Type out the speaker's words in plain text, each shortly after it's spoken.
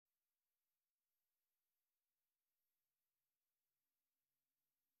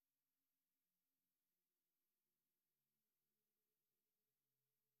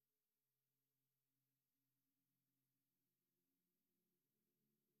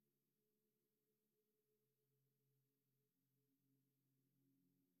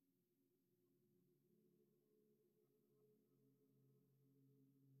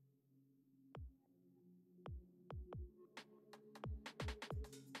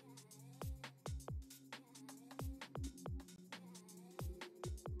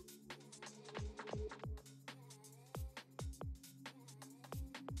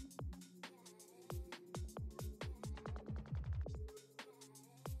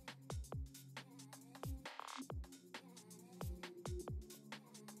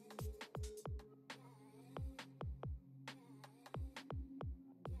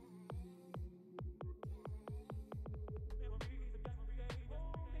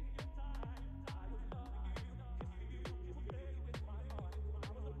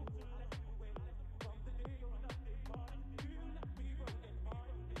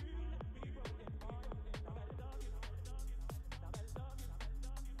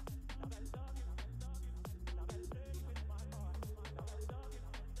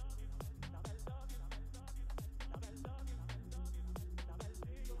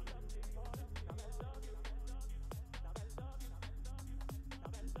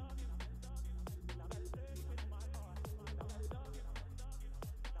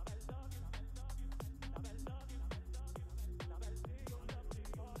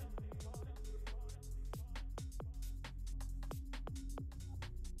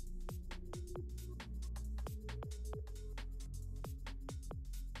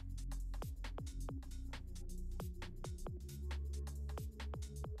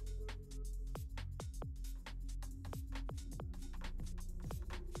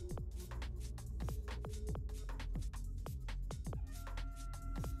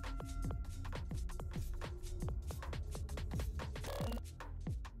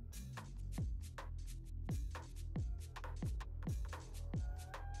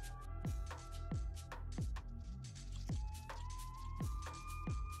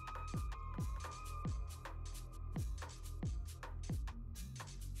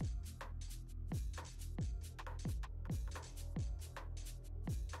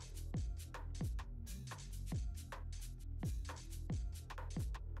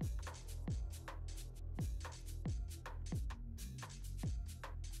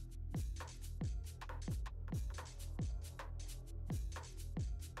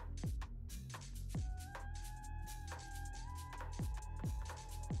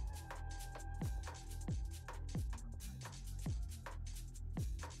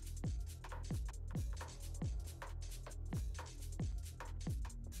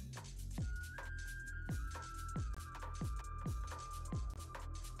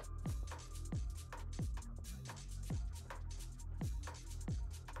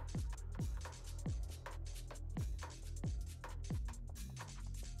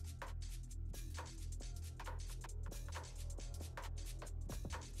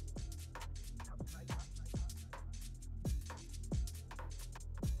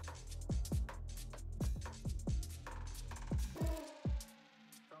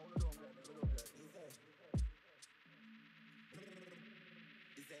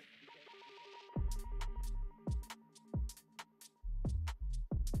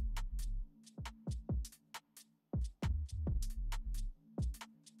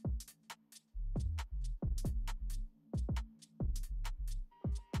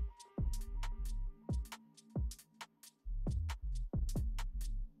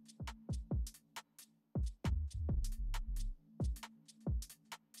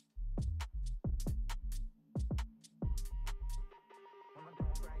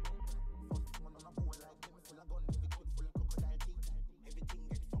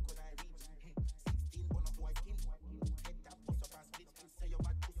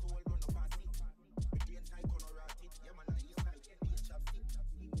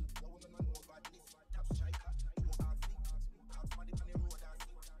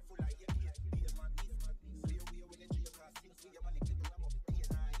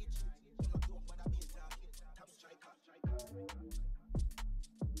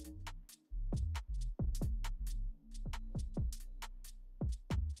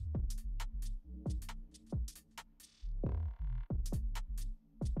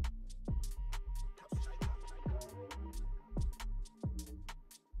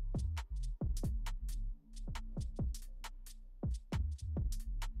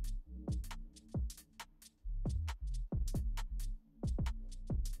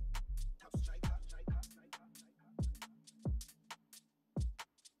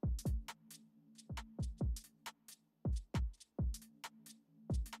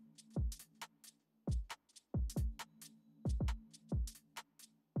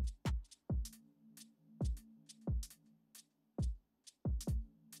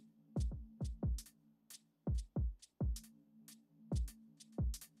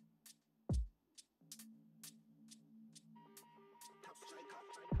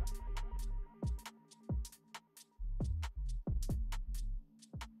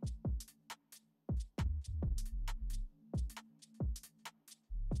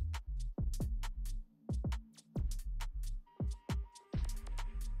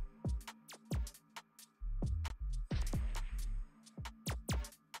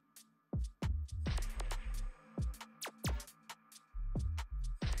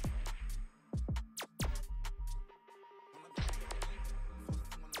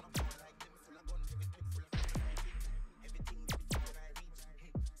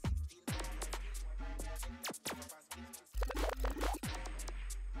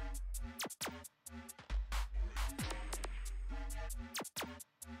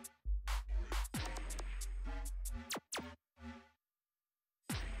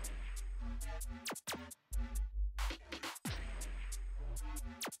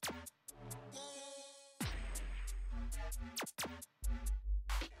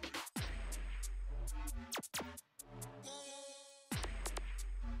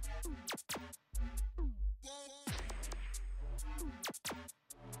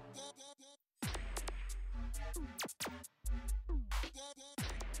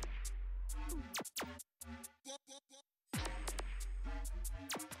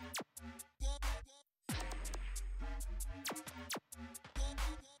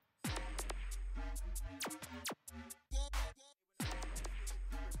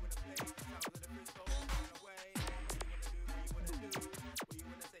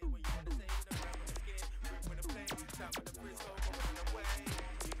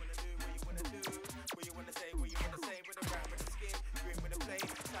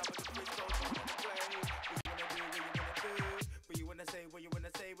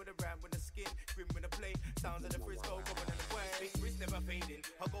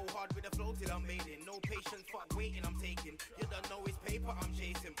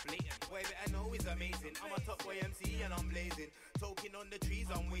I'm a top boy MC and I'm blazing. Talking on the trees,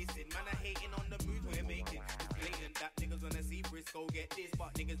 I'm wasting. Man, I hating on the mood we're making. It's blatant that niggas wanna see Frisco get this,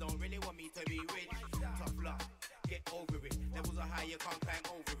 but niggas don't really want me to be rich. Tough luck, get over it. Levels are high, you can't climb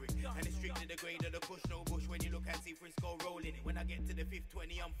over it. And it's strictly the grade of the kush, no bush. When you look and see Frisco rolling it. When I get to the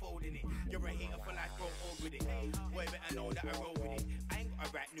 520, I'm folding it. You're a hater for life, grow old with it. Boy, better know that I roll with it. I ain't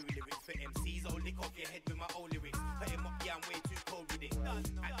gotta write new lyrics for MCs. I'll lick off your head with my old lyrics. Put him up, yeah, I'm way too cold with it.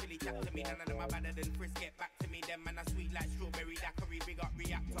 Actually chat to me, none of them are better than Frisk. Get back to me, them man are sweet like strawberry daiquiri. Big up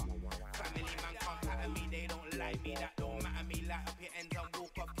reactor. Family man can't patter me, they don't like me. That don't matter me. Light up your ends and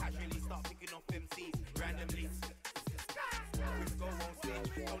walk off casually. Start picking off MCs randomly. Frisco won't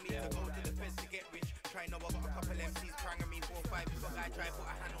snitch. Don't need to go to the fence to get rich. Try know I got a couple MCs pranging me 4-5. If a guy try put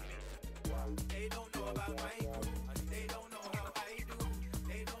a hand on me. They don't know about my crew. They don't know how I do.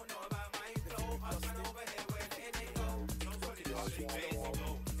 They don't know about my flow. Up and over here where they go. No solid artist base go.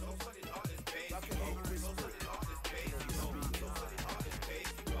 No solid artist base go. No solid artist base go. No solid artist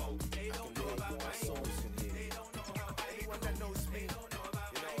base go. They don't know about my crew. They don't know how I do. Anyone that knows me, they don't know about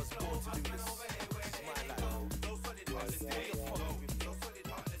my flow. Up and over here where they go. No solid artist base go. No solid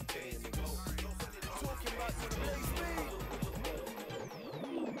artist base go. No solid artist talking about the place me.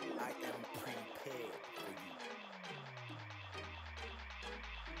 I am prepared for you.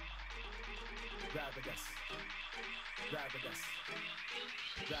 Ravenous, ravenous,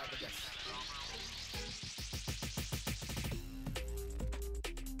 ravenous.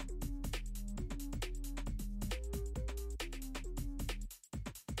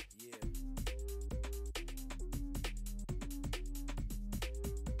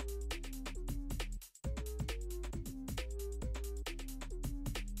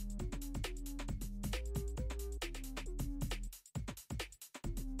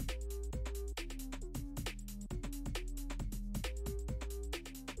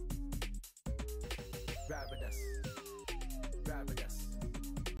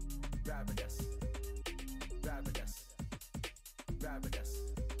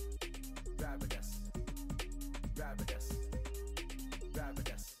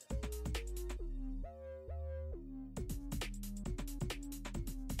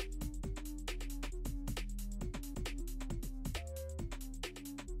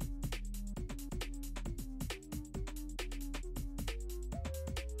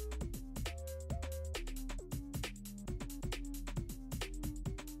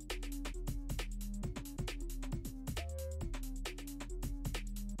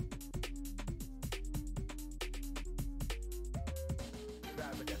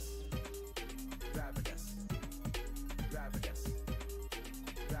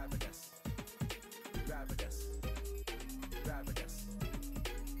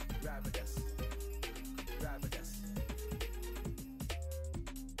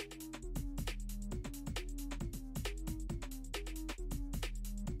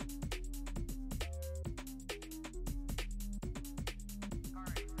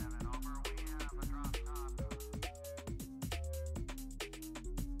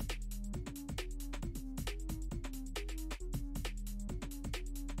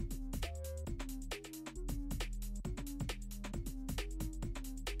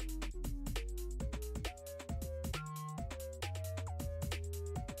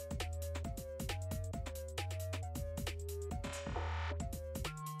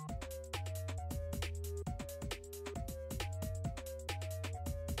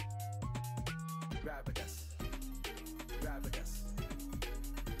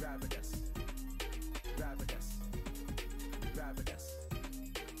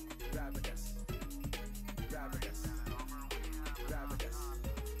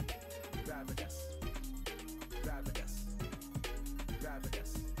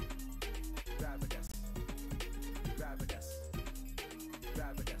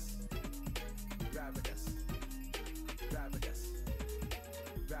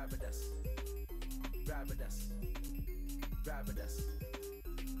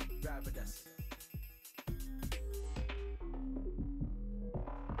 Ravenous,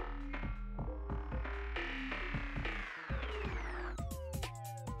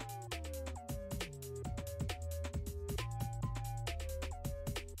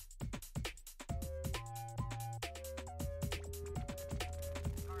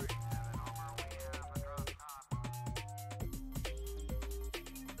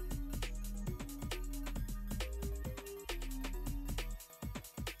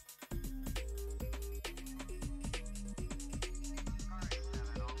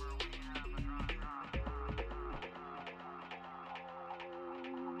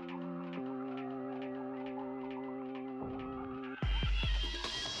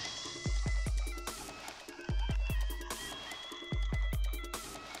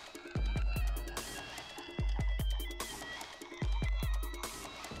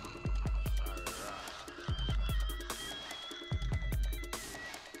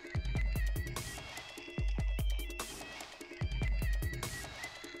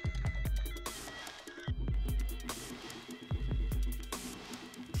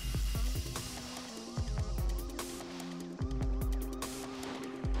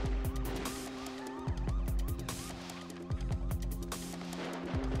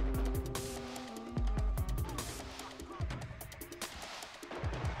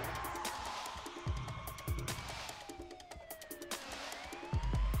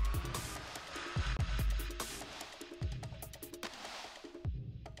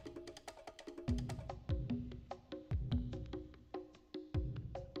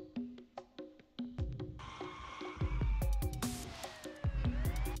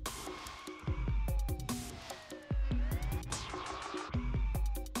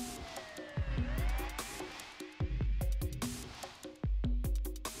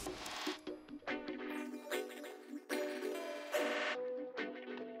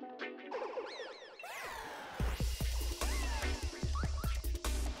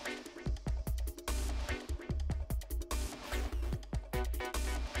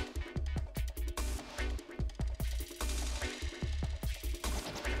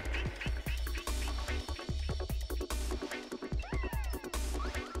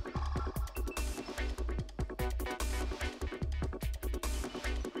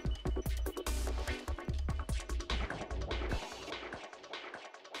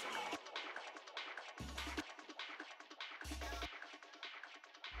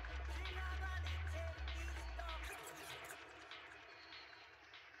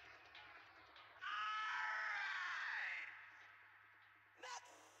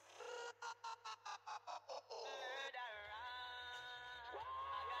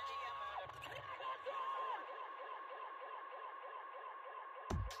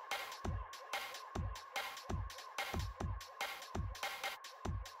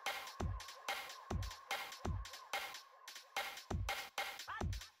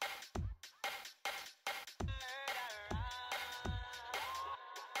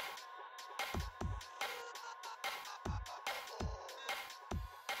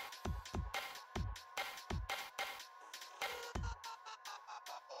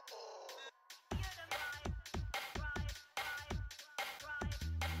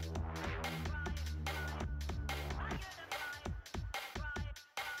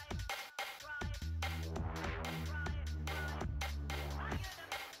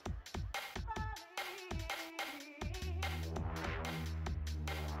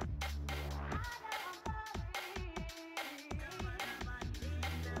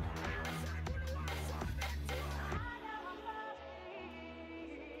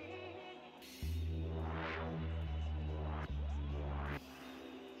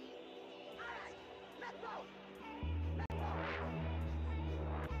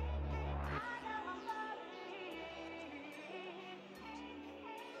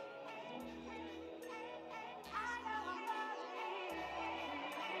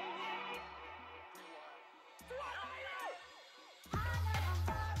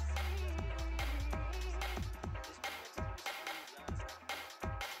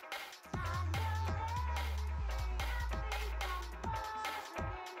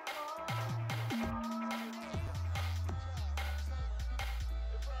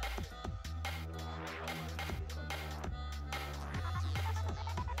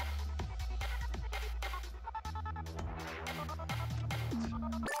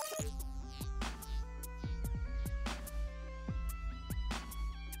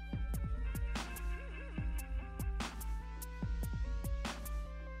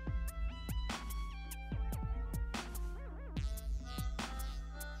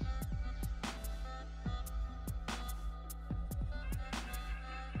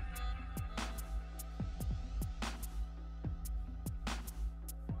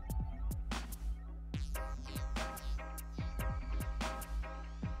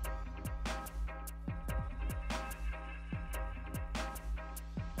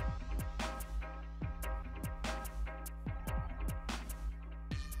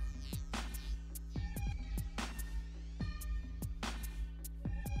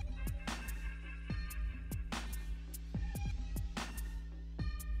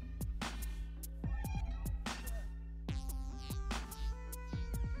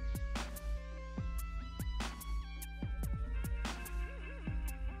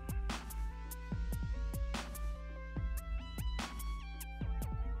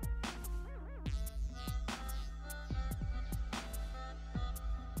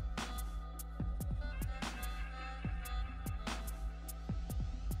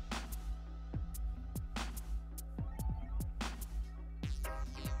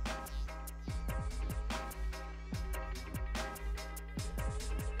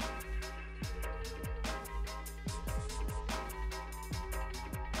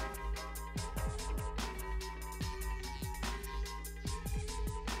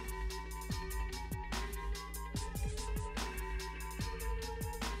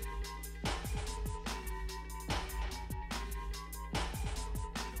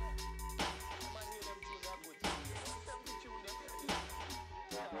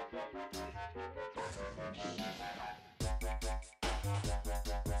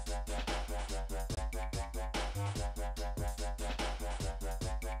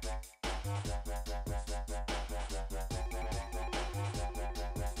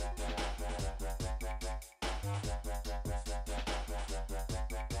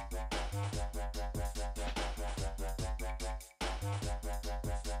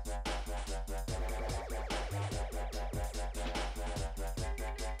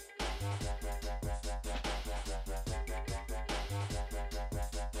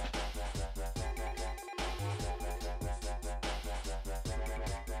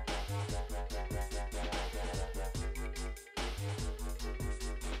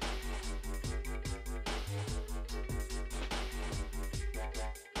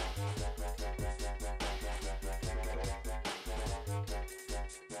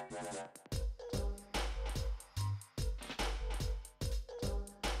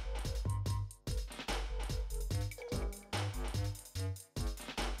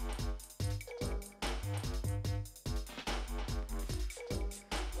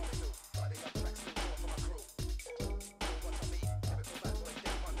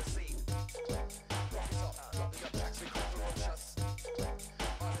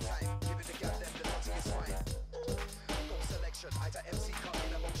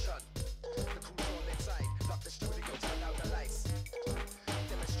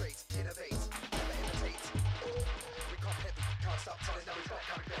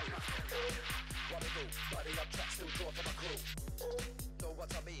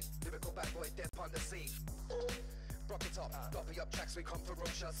 We come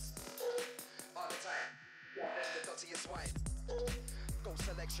ferocious all the time. Then the dirtiest wine. Go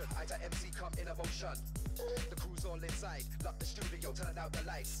selection, I to MC come in emotion. The crew's all inside, lock the studio, turn out the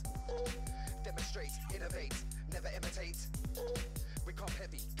lights. Demonstrate, innovate, never imitate. We come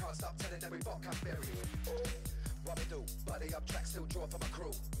heavy, can't stop telling them we rock and bury. What we do, body up track, still draw from a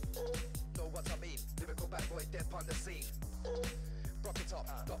crew. Know what I mean? Lyrical bad boy, dead on the scene. Rock it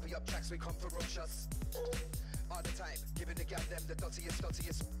up, copy up tracks, we come ferocious. All the time, giving the gal them the dirtiest.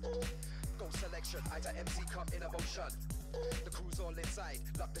 Go selection, I to MC come in emotion. The crew's all inside,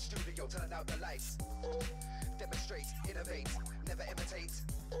 lock the studio, turn out the lights. Demonstrate, innovate, never imitate.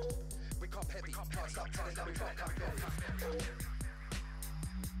 We come heavy, can't stop telling them we rock and bury.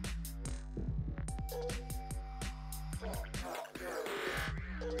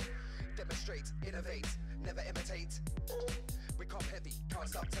 Demonstrate, innovate, never imitate. We come heavy, can't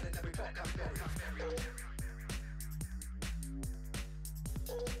stop telling them we rock and bury.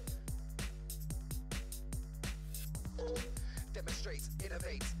 Demonstrate,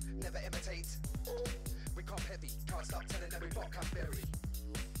 innovate, never imitate. We come heavy, can't stop telling them we rock and bury.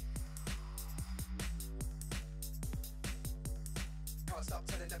 Can't stop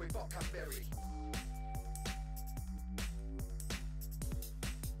telling them we rock and bury.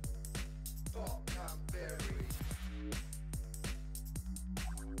 Rock and bury.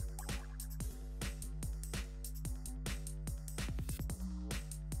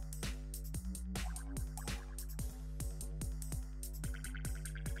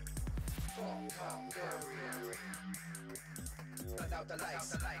 Turn out the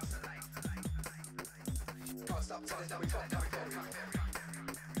lights. Can't stop telling them we rock and bury.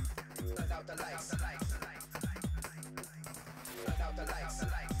 Turn out the lights. Turn out the lights.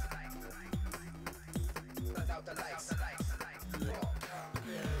 Turn out the lights. Rock and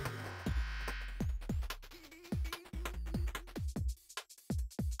bury.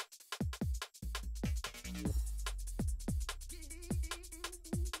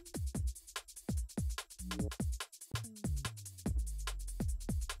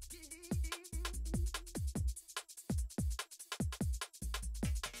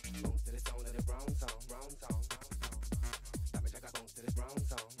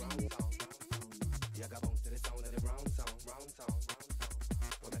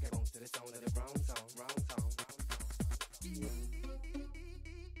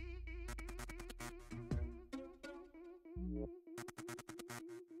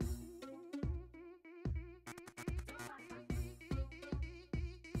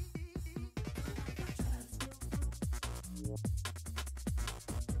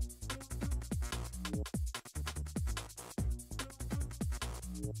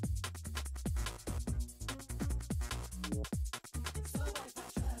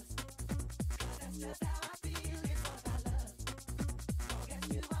 Just how I feel is what I love.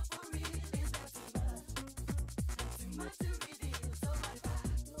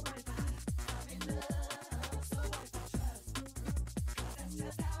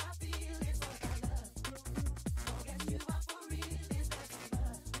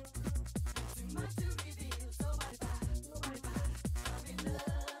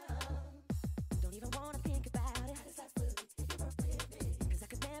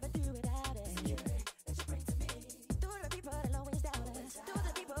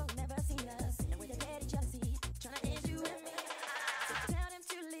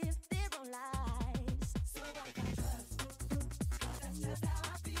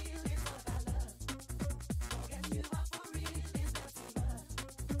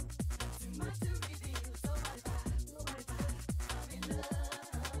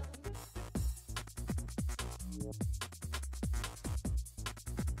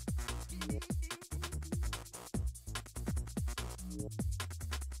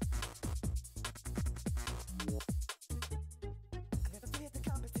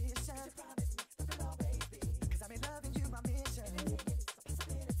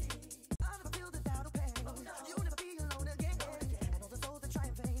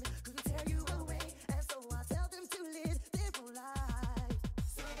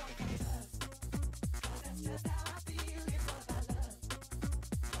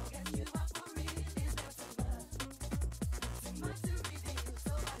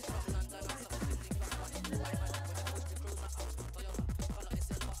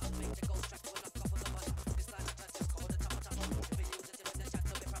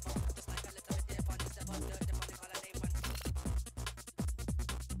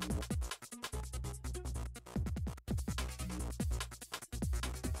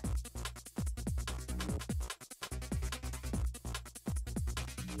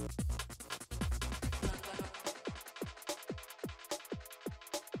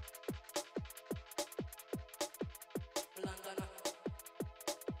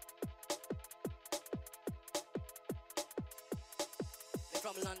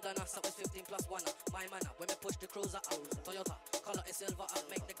 From London, I start with 15 plus 1. My manner, when we push the cruiser up. Toyota, color is silver up.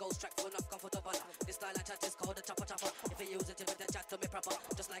 Make the ghost track full enough comfortable. This style I chat is called the chopper chopper. If you use it, you better chat to me proper.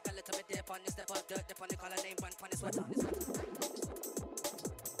 Just like a little bit dip on the step of dirt, dip on the collar name, brand, funny sweater.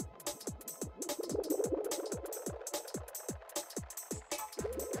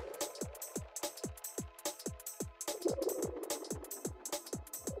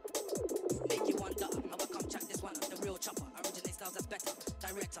 Make you wonder how I come chat this one. The real chopper, originate styles that's better.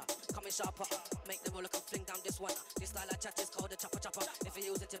 Director, coming sharper. Make the roller come fling down this one. This style I chat is called the chopper chopper. If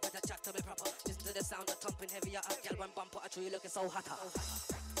you use it, you better chat to me proper. Listen to the sound of thumping heavier up. Girl, one bumper, I true you looking so hotter.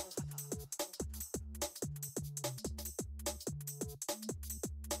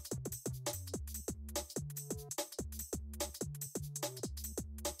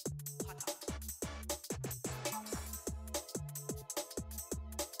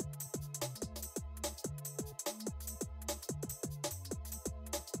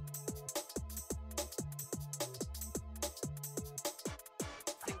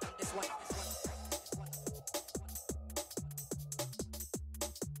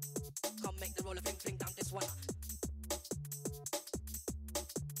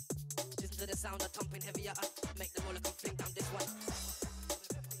 Sound of thumping heavier up. Make the roller come fling down this one.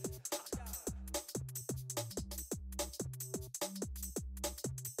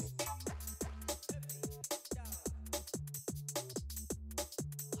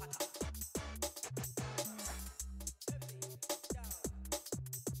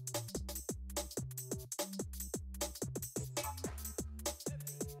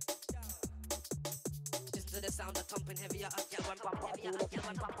 Listen to the sound of thumping heavier up. Yeah, one pump, heavier up. Yeah,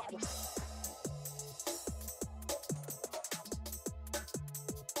 one pump.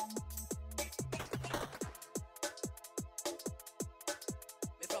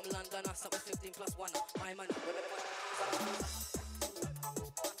 London, I start with 15 plus 1. My man,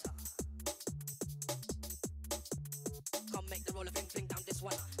 come make the roller fling down this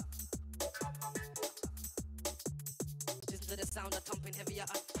one. Listen to the sound of thumping heavier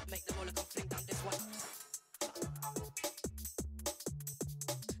up. Make the roller come fling down this one.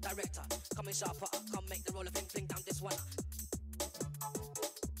 Director, coming sharper. Come make the roller fling down this one.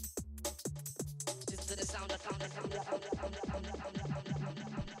 Listen to the sound of sound.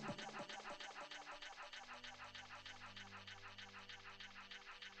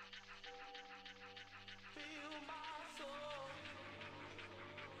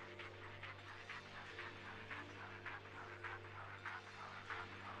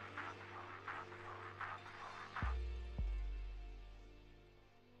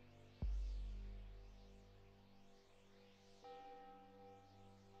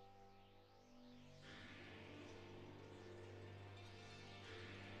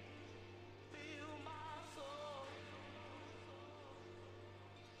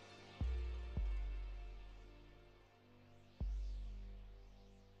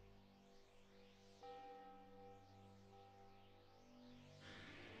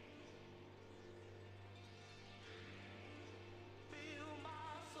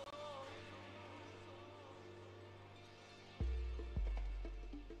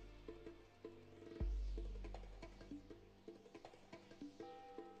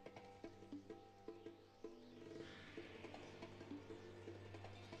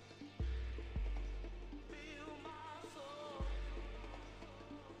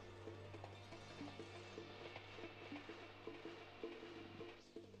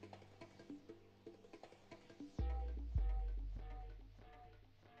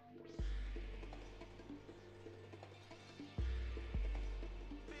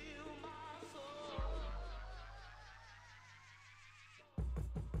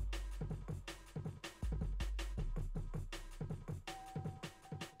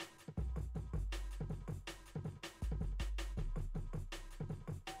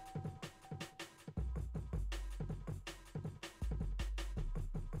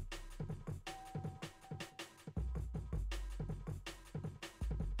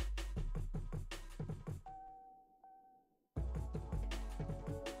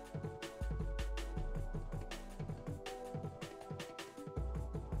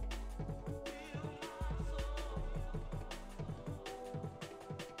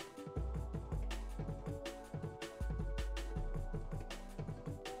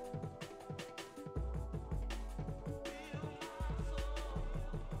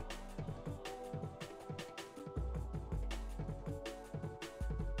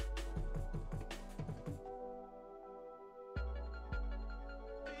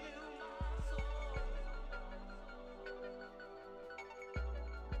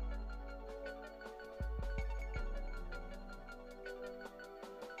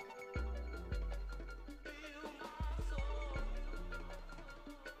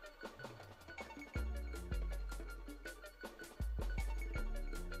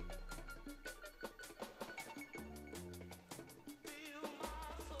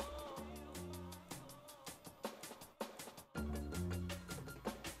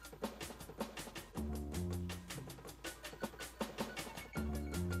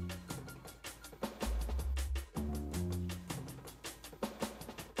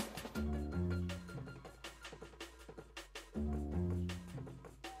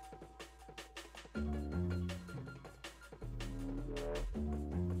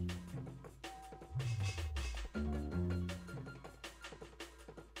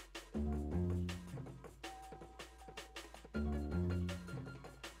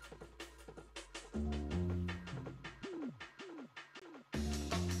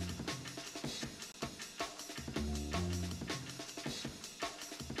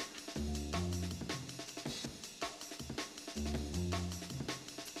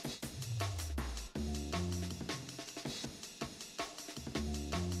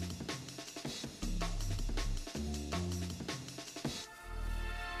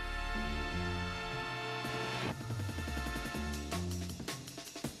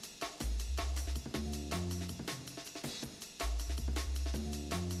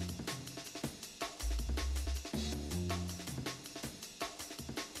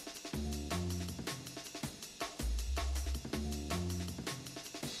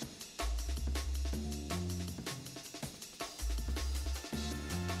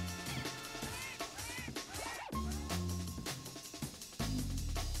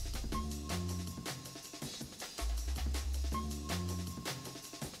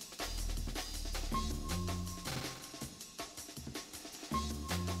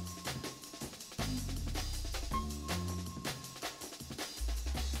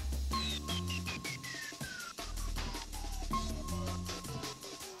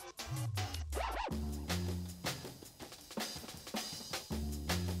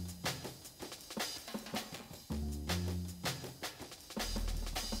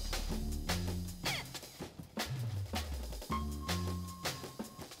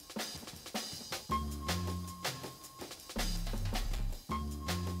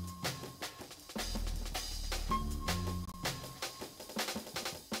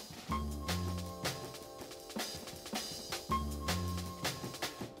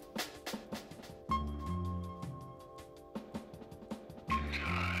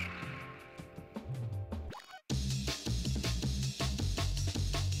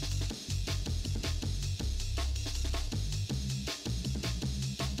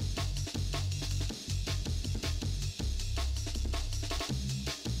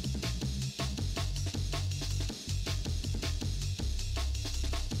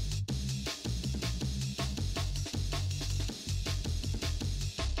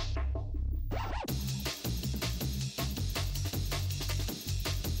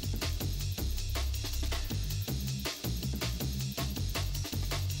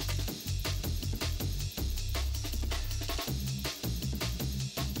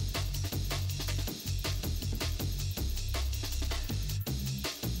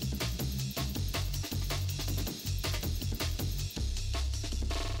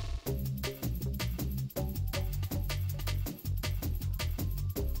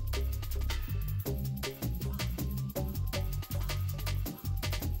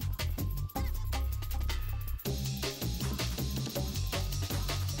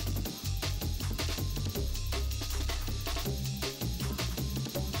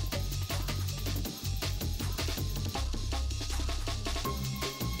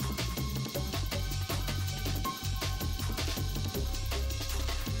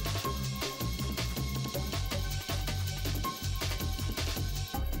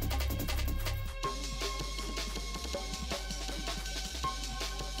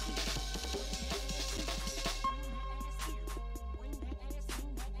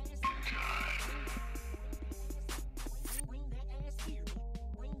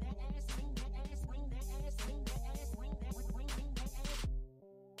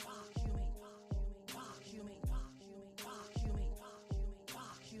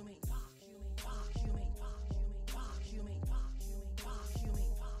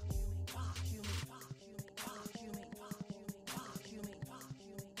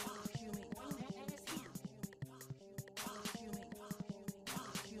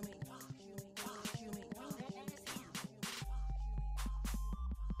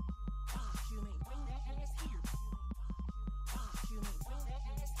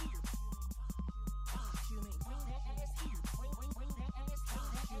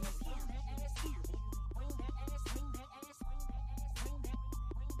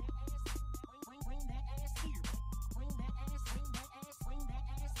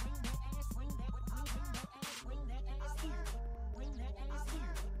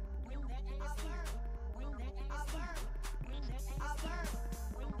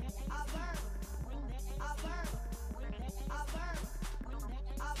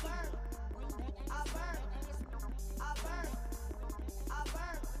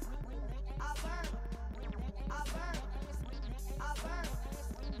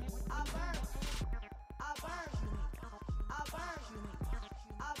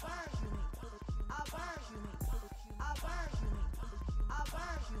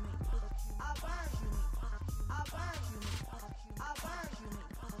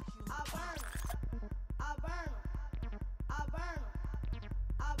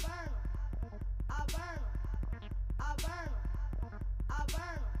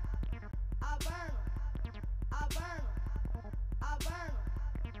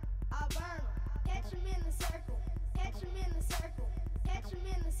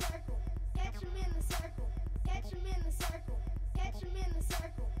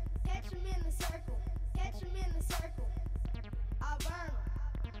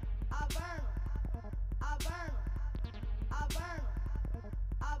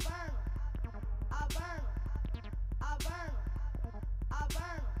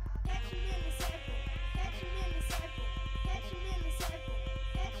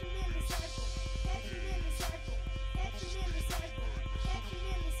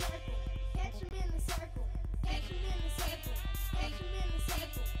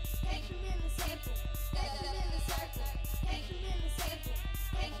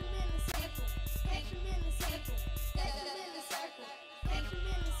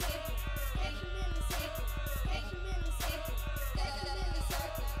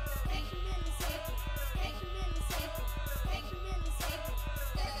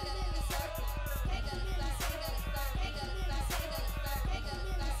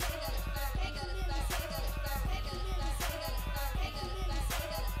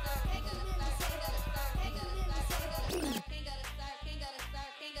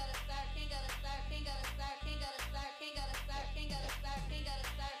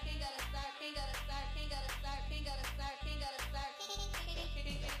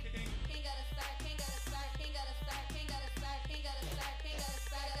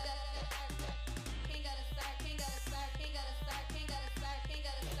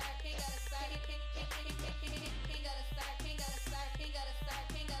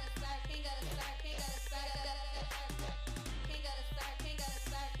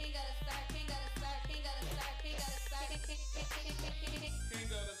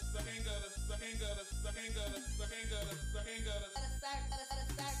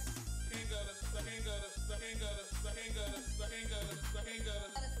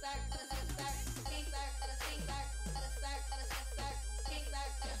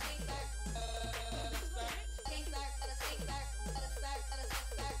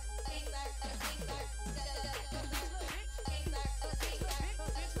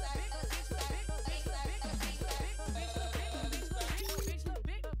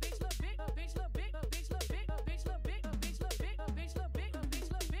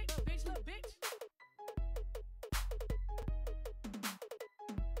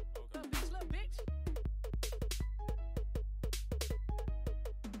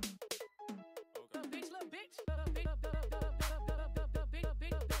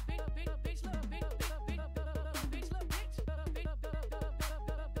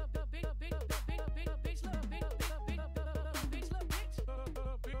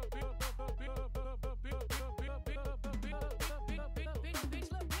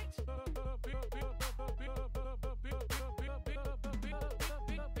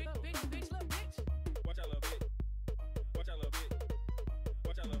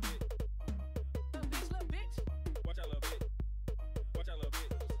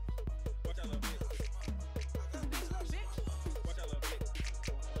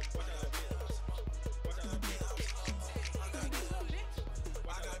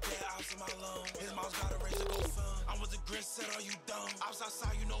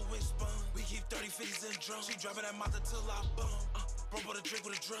 Outside, you know it's fun. We keep 30 50s in drum. She driving that Mazda till I bum. Bro bought a drink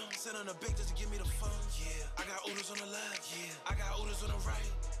with a drum. Send on the big just to give me the fun. Yeah, I got oodles on the left. Yeah, I got oodles on the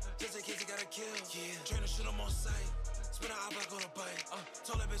right. Just in case they gotta kill. Yeah, train the shit I'm on sight. Spin an eye black on a bike.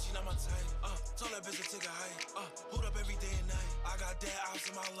 Told that bitch she not my type. Told that bitch to take a hike. Hood up every day and night. I got dead ops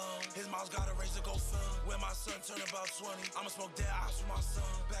in my lungs. His mom's got a razor go fun. When my son turn about 20, I'ma smoke dead ops with my son.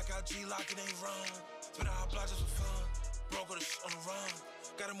 Back out G-Lock and ain't run. Spin an eye black just for fun. Broke with a shit on the run.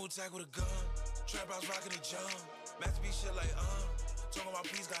 Got a move tag with a gun. Trap house rockin' the jump. Master B shit like talking about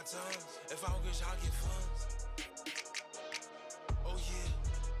peace got tons. If I don't get shot, I get funds. Oh yeah.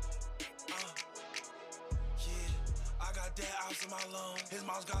 Yeah. I got dead ops in my lungs. His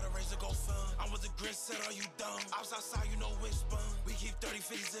mom's got a razor go fun. I'm with the grit set, are you dumb? Ops outside, you know it's fun. We keep 30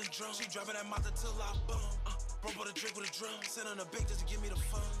 50s in drum. She driving that Mazda till I bum. Bro bought a drink with a drum. Send on the big just to give me the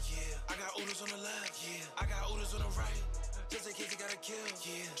fun. Yeah, I got oodles on the left. Yeah, I got oodles on the right. Just in case they gotta kill.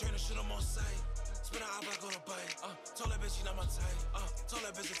 Yeah, train the shit I'm on sight. Spin an eye black on a bike. Told that bitch she not my type. Told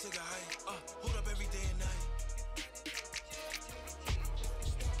that bitch to take a hike. Hood up every day and night.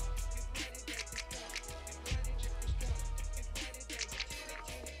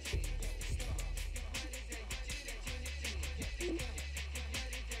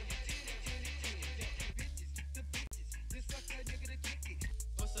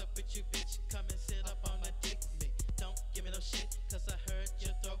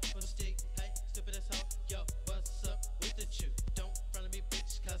 Stupid as hell, yo, what's up with the chew? Don't front of me,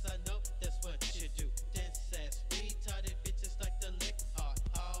 bitch,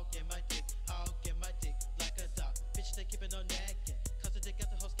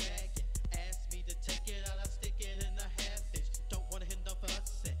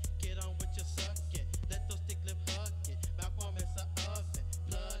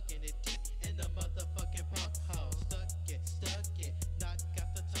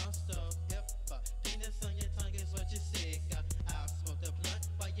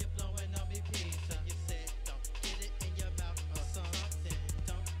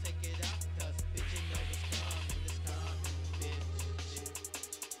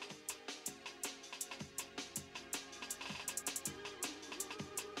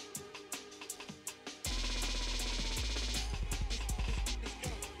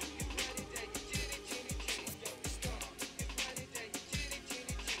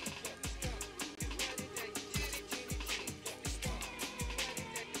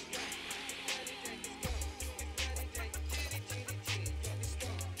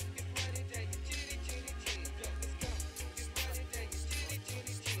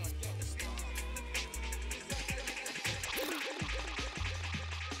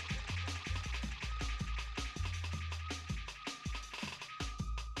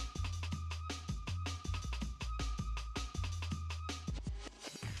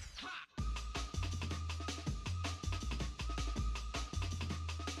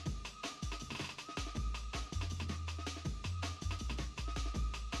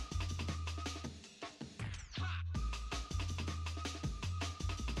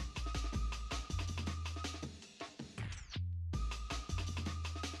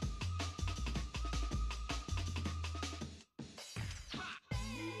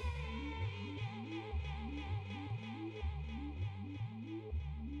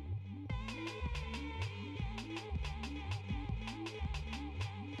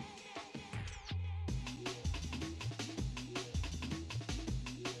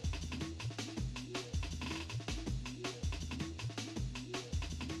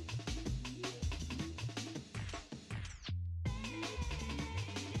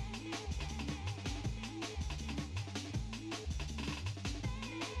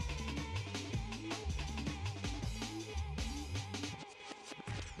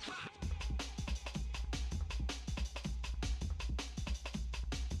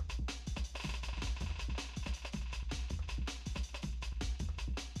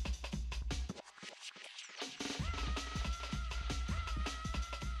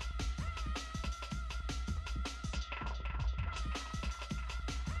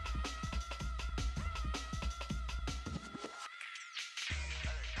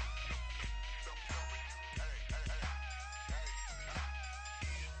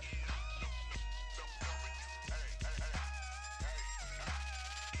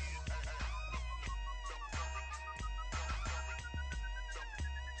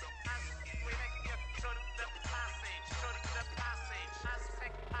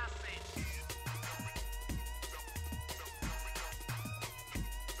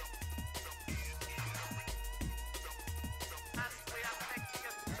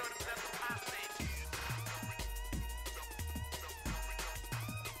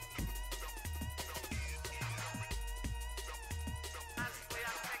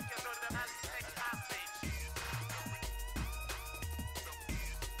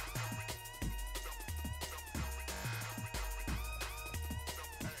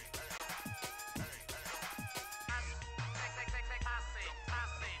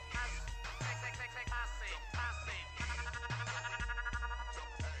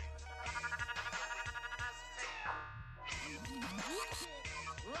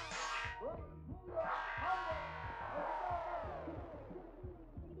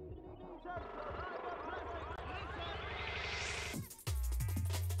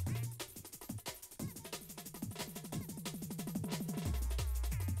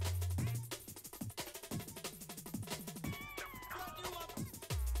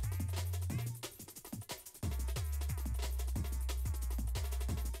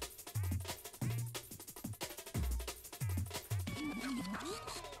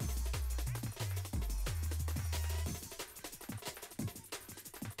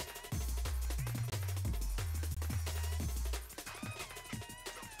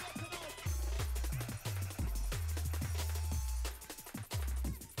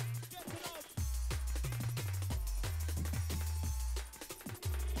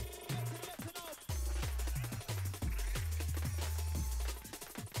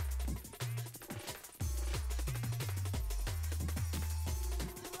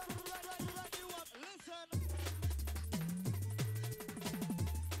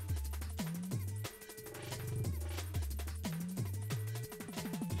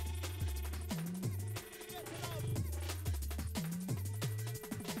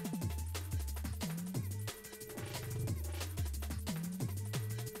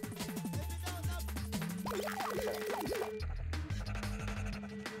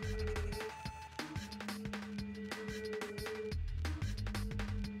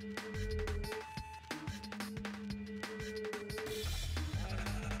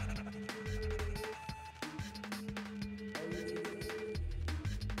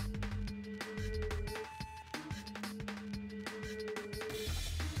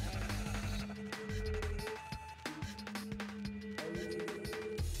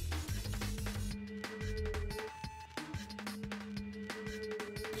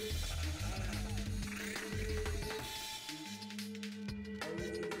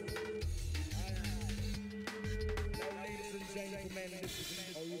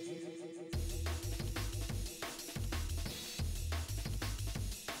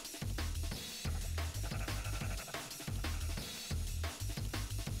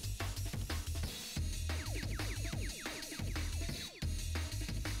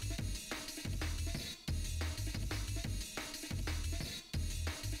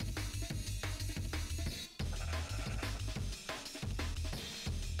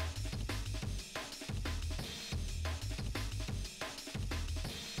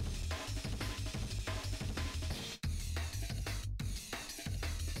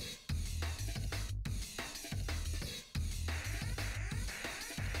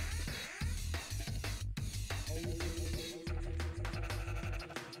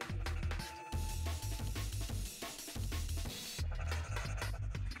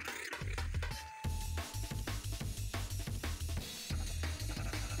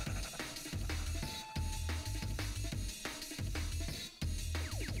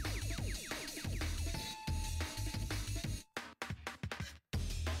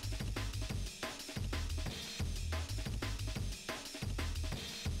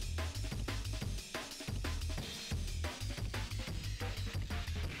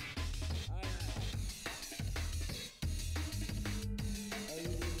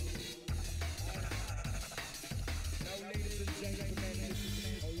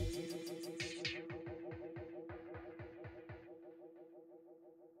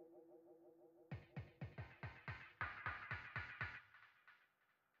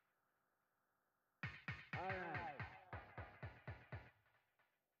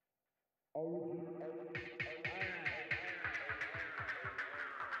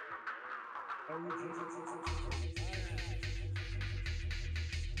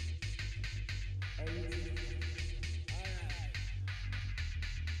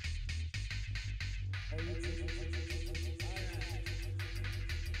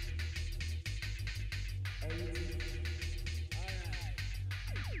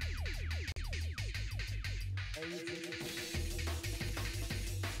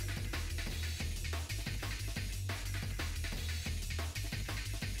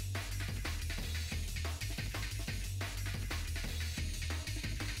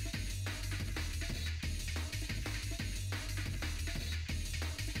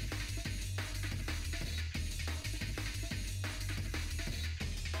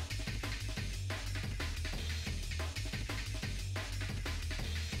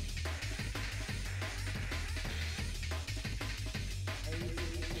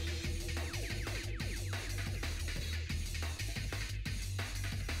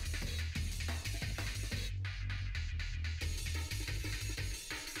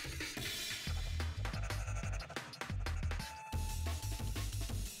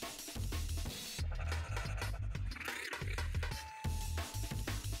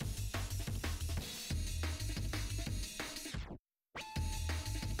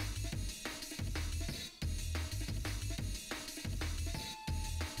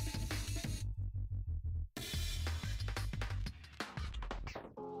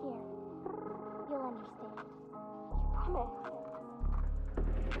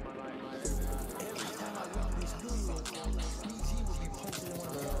 Every time I walk these new york, BG will be posting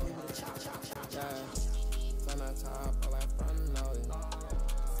Yeah, turn that top all like front loaded.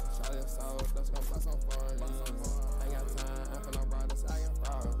 Shot your soul, let's go bust some foreign. Ain't got time for no brothers, I can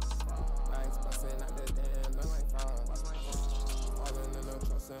fraud. Lights bustin' out the damn, look like fraud. Falling in the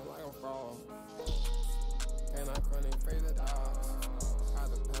trustin' like a fraud. And I'm running free the dogs. Out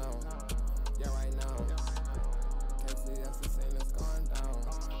the pound, yeah, right now. Can't see that's the scene that's going down.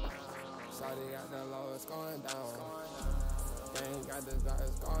 Shawty got the low, it's going down. Gang got the dark,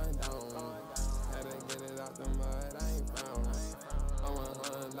 it's going down. Had to get it out the mud, I ain't found. I'm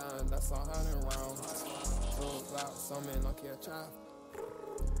 100 down, that's 100 rounds. 2 o'clock, so man, no kill trap.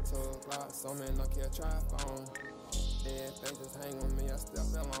 2 o'clock, so man, no kill trap on. Yeah, if they just hang with me, I still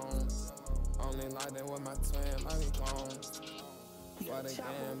feel alone. Only like that with my twin, let me clone. For the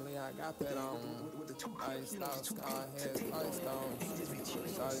gambling, I got that on. Ice out, scar head, ice stone.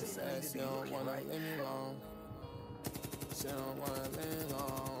 Shawty said she don't wanna leave me alone. She don't wanna leave me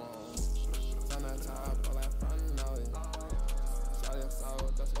alone. Turn that top all that front loaded. Shawty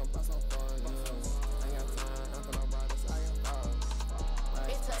soul, just gon' bust some fun. Ain't got time for no brothers, I can fall.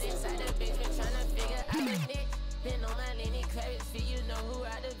 Bitch tucked inside the basement, tryna figure out the next. Been on my Lenny Kravitz feet, you know who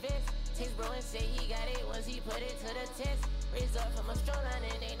ride the vest. Text bro and say he got it once he put it to the test. Raised up from a strong line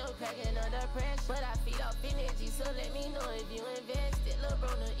and ain't no cracking under pressure. But I feed off energy, so let me know if you invest it. Lil' bro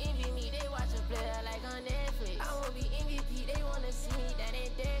no envy me, they watch a player like on Netflix. I won't be MVP, they wanna see me, that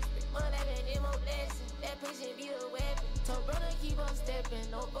ain't desperate. More life and them more blessing, that patient be the weapon. Told bro to keep on stepping,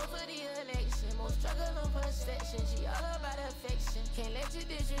 no vote for the election. More struggle on perception, she all about affection. Can't let you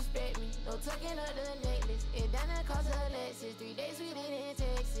disrespect me, no tucking of the necklace. It done cost a Lexus, 3 days we didn't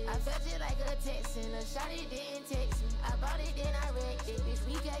text it. I felt it like a texting, a shawty didn't text me. I bought it, then I wrecked it. Bitch,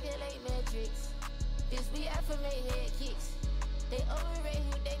 we calculate metrics. This we affirmate head kicks. They overrate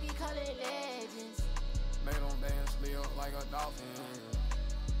who they be calling legends. They don't dance, live like a dolphin.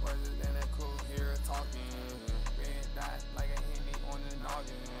 Worse than that cool here talking. Red dot like a Henny on the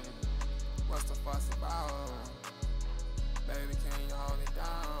noggin. What's the fuss about? Baby, can you hold it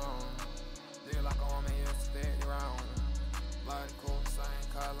down? Deal like I'm here steady round. Blood cool, same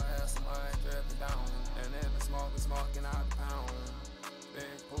color as mud dripping down. And then the smoke is smoking out the pound.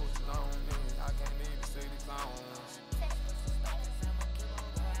 Big pooches on me, I can't even see the clowns.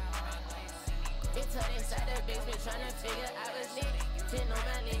 Bitch tucked inside the basement, tryna figure out what's lit. Been on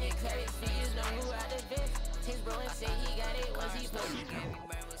my Lenny Kravitz feet, you know who ride the vest. Text bro and say he got it once he put it. Gave me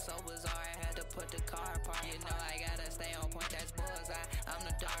brain was so bizarre, I had to put the car apart. You know I gotta stay on point, that's bullseye. I'm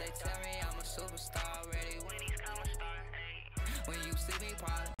the dog, they tell me I'm a superstar already. When he's coming star, when you see me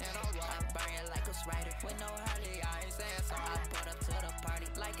pop, and I'm raw, I burn it like a spider. With no Harley, I ain't saying so. I put up to the party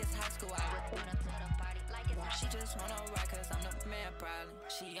like it's high school. I put up to the party like it's high school. She just wanna ride cause I'm the man problem.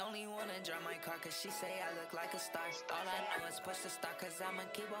 She only wanna drive my car cause she say I look like a star. All I know is push the start cause I'ma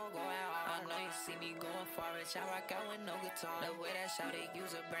keep on going hard. I know you see me going far, bitch, I rock out with no guitar. The way that shawty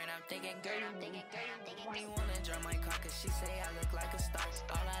use a brain, I'm thinking girl, Only wanna drive my car cause she say I look like a star.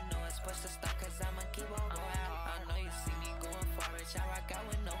 All I know is push the start cause I'ma keep on going hard. I know you see me going far, bitch, I rock out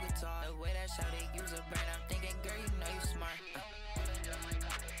with no guitar. The way that shawty use a brain, I'm thinking girl, you know you smart.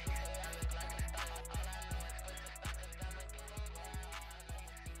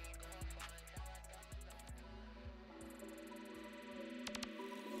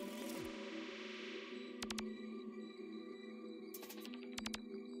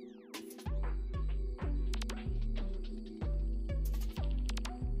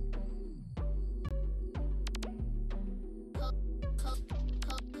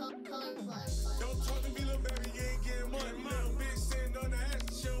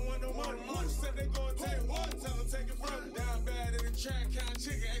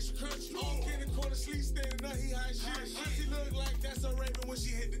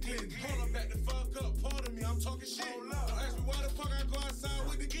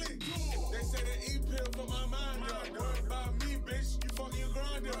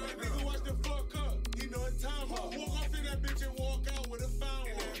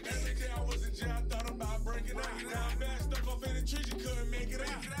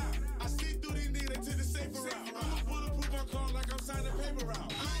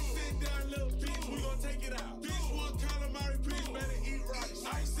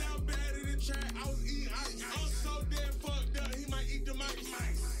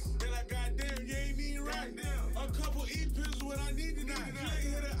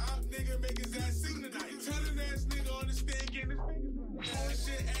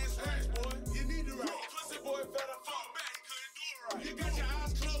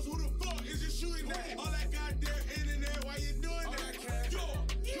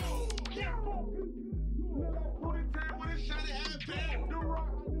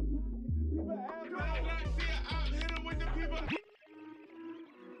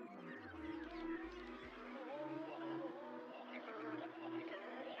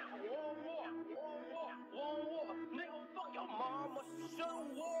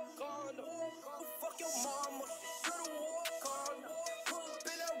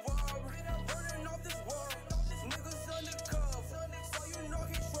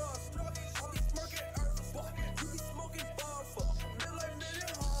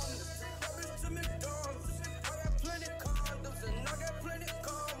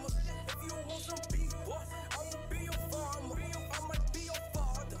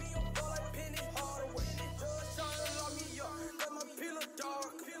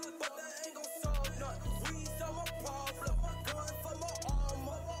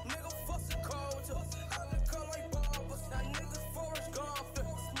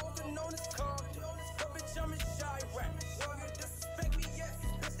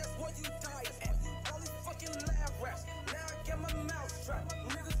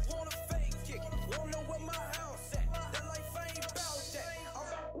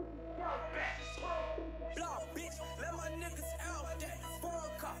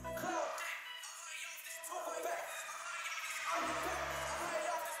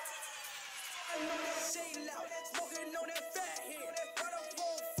 on that shade loud, smoking on that fat head. Right up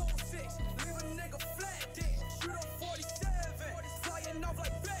roll 4-6, leave a nigga flat dead. Shoot on 47, flying off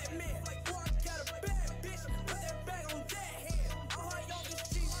like Batman. Boy, I got a bad bitch, put that bag on that head. I'm high off this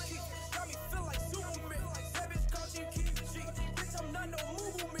cheese, got me feel like Superman. That bitch called you Keith G, bitch I'm not no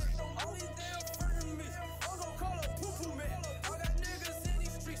movement. All these damn frenemies, I'm gon' call a poo-poo man. I got niggas in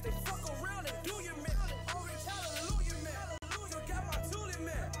these streets, they fuck around and do you man. Orange hallelujah man, you got my toolie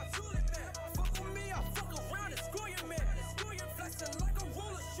man. Fuck with me, I fuck around and screw you man. Flexing like a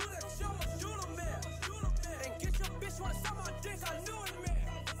ruler, shoot at you, I'm a shooter man. And get your bitch wanna suck my dick, I knew it man.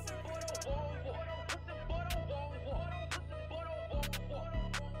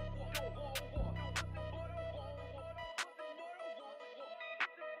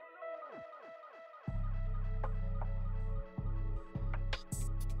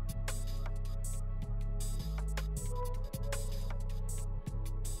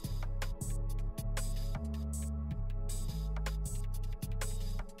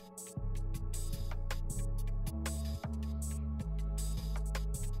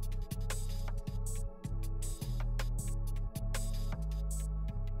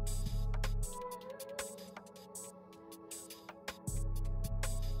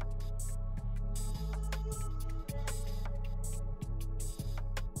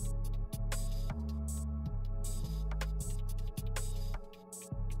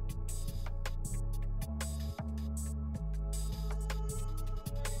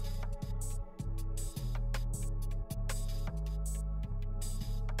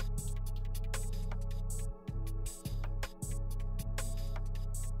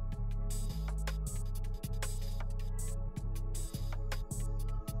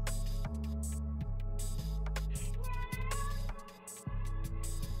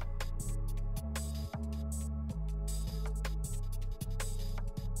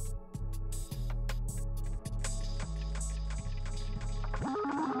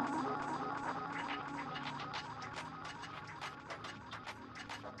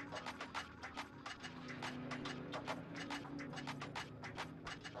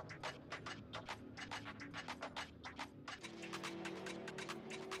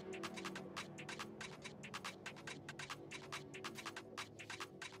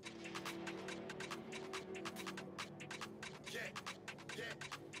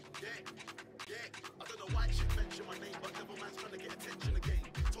 I don't know why she mentioned my name, but devil man's trying to get attention again.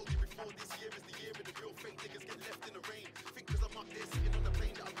 Told you before, this year is the year of the real fake niggas get left in the rain. Think cause I'm up there sitting on the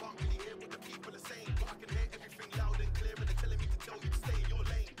plane that I can't really hear what the people are saying, but I can hear everything loud and clear, and they're telling me to tell you to stay in your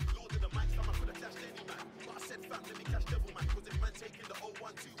lane. Lord of the mic, some I could have clashed any man, but I said fam, let me catch devil man, cause if man taking the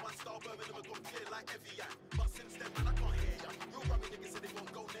 0121 star Birmingham and got clear like Evian. But since then man I can't hear ya. Real rummy niggas said they won't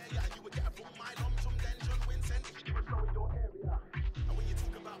go near ya, and you would get a from my lump from then John Vincent if you were so in your area. And when you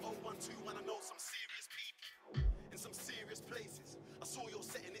talk about 0121, I know some serious people in some serious places. I saw your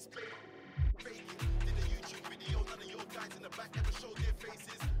set in this place. Faking, did a YouTube video, none of your guys in the back ever showed their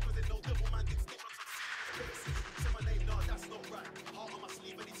faces, cause they know double man did snitch on some serious cases. Say my name, nah, that's not right. Heart on my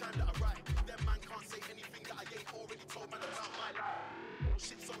sleeve anytime that I write. Them man can't say anything that I ain't already told man about my life.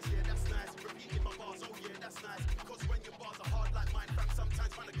 Shit songs, yeah, that's nice. Repeating my bars, oh yeah, that's nice. Cause when your bars are hard like mine, fam,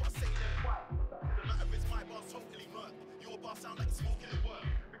 sometimes man I gotta say them twice. The matter is my bars totally murk. Your bars sound like it's smoking the work.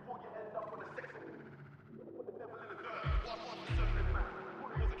 Before you end up on the sex with the devil in the dirt. One on the surface, man.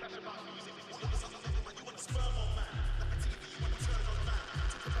 It was a clash about music. You want to sperm on man. Like a TV, you want to turn on man.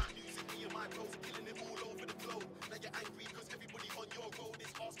 Talk about music, me and my bros are killing it all over the globe. Now you're angry cause everybody on your road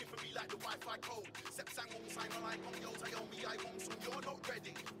is asking for me like the Wi-Fi code. Sep sang won't sign my line on yo, tell me I won't, so you're not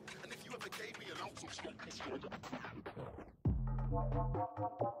ready. And if you ever gave me an ounce of smoke, it's good.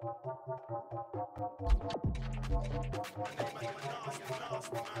 My name is nasty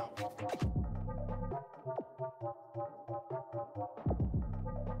mouth.